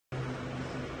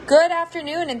Good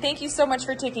afternoon, and thank you so much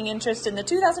for taking interest in the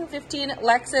 2015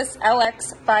 Lexus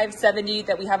LX 570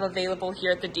 that we have available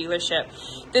here at the dealership.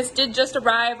 This did just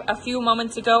arrive a few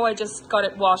moments ago. I just got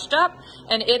it washed up,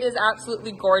 and it is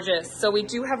absolutely gorgeous. So we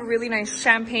do have a really nice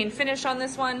champagne finish on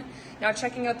this one. Now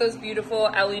checking out those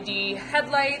beautiful LED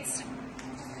headlights.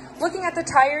 Looking at the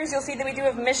tires, you'll see that we do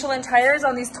have Michelin tires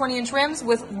on these 20-inch rims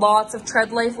with lots of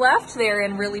tread life left. They are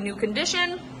in really new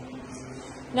condition.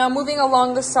 Now moving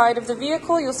along the side of the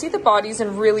vehicle, you'll see the body's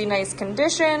in really nice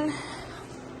condition.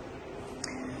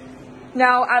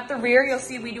 Now at the rear, you'll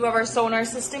see we do have our sonar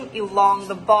system along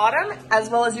the bottom, as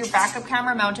well as your backup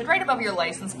camera mounted right above your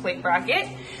license plate bracket.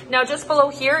 Now just below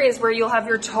here is where you'll have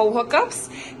your tow hookups.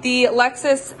 The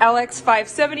Lexus LX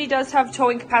 570 does have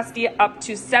towing capacity up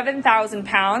to 7,000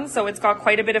 pounds, so it's got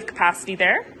quite a bit of capacity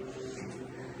there.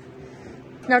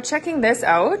 Now checking this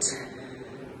out,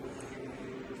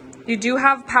 you do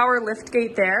have power lift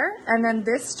gate there, and then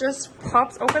this just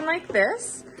pops open like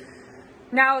this.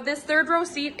 Now this third row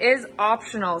seat is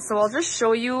optional, so I'll just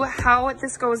show you how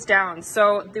this goes down.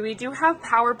 So we do have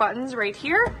power buttons right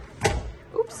here.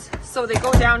 Oops, so they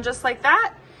go down just like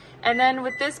that. And then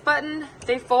with this button,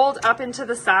 they fold up into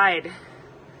the side.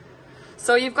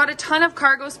 So you've got a ton of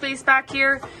cargo space back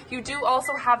here. You do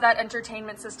also have that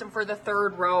entertainment system for the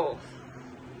third row.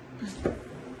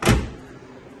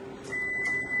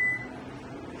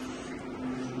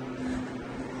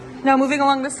 Now moving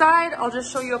along the side, I'll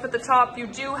just show you up at the top. You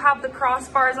do have the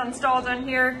crossbars installed on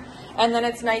here, and then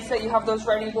it's nice that you have those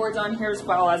running boards on here as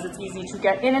well, as it's easy to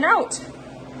get in and out.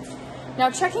 Now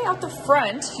checking out the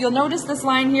front, you'll notice this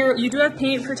line here, you do have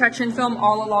paint protection film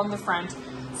all along the front.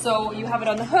 So you have it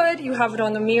on the hood, you have it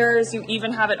on the mirrors, you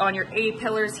even have it on your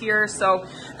A-pillars here. So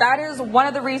that is one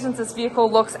of the reasons this vehicle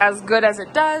looks as good as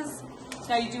it does.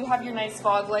 Now you do have your nice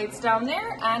fog lights down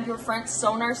there and your front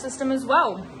sonar system as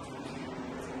well.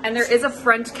 And there is a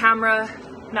front camera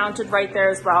mounted right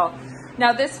there as well.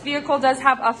 Now this vehicle does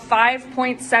have a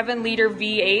 5.7 liter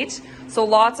V8, so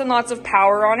lots and lots of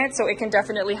power on it, so it can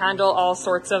definitely handle all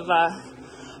sorts of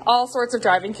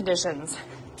driving conditions.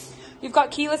 You've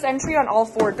got keyless entry on all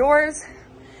four doors.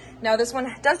 Now this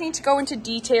one does need to go into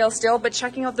detail still, but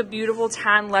checking out the beautiful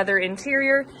tan leather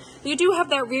interior, you do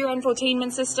have that rear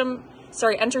entertainment system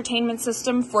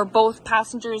for both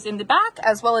passengers in the back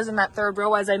as well as in that third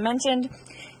row, as I mentioned.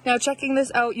 Now checking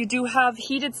this out, you do have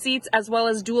heated seats as well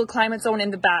as dual climate zone in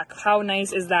the back. How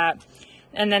nice is that?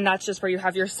 And then that's just where you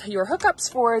have your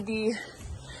hookups for the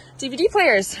DVD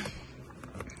players.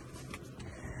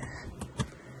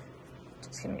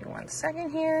 Just give me 1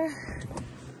 second here.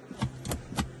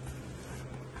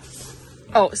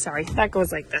 Oh, sorry, that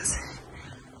goes like this.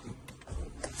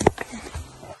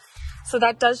 So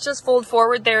that does just fold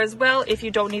forward there as well if you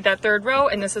don't need that third row,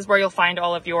 and this is where you'll find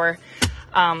all of your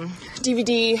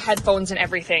DVD, headphones, and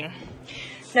everything.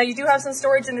 Now you do have some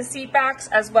storage in the seat backs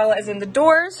as well as in the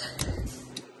doors,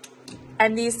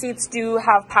 and these seats do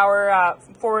have power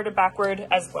forward and backward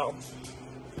as well.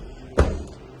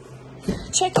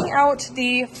 Checking out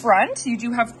the front, you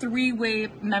do have three-way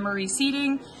memory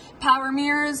seating, power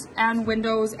mirrors, and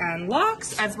windows and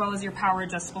locks, as well as your power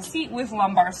adjustable seat with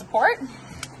lumbar support.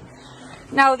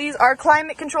 Now these are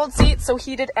climate controlled seats, so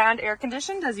heated and air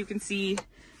conditioned, as you can see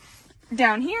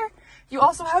down here. You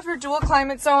also have your dual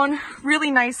climate zone,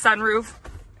 really nice sunroof,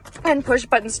 and push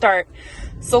button start.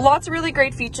 So lots of really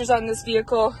great features on this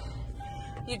vehicle.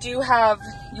 You do have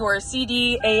your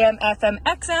CD, AM, FM,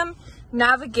 XM,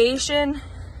 navigation,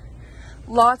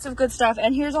 lots of good stuff.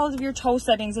 And here's all of your tow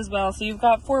settings as well. So you've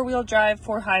got 4-wheel drive,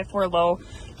 4 high, 4 low,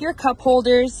 your cup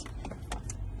holders,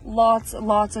 lots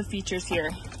of features here.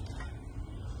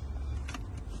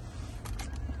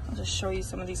 I'll just show you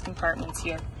some of these compartments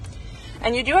here.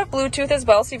 And you do have Bluetooth as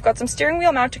well, so you've got some steering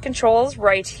wheel mounted controls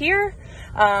right here.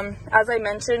 As I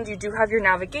mentioned, you do have your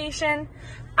navigation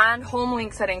and home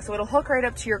link settings, so it'll hook right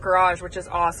up to your garage, which is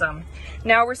awesome.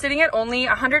 Now we're sitting at only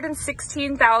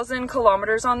 116,000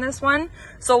 kilometers on this one,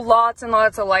 so lots and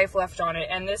lots of life left on it,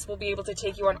 and this will be able to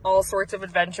take you on all sorts of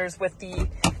adventures with the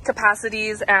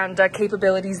capacities and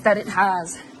capabilities that it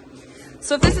has.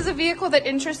 So if this is a vehicle that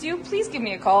interests you, please give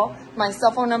me a call. My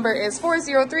cell phone number is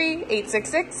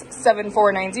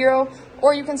 403-866-7490,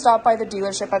 or you can stop by the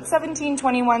dealership at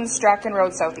 1721 Strachan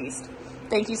Road Southeast.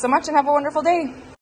 Thank you so much and have a wonderful day.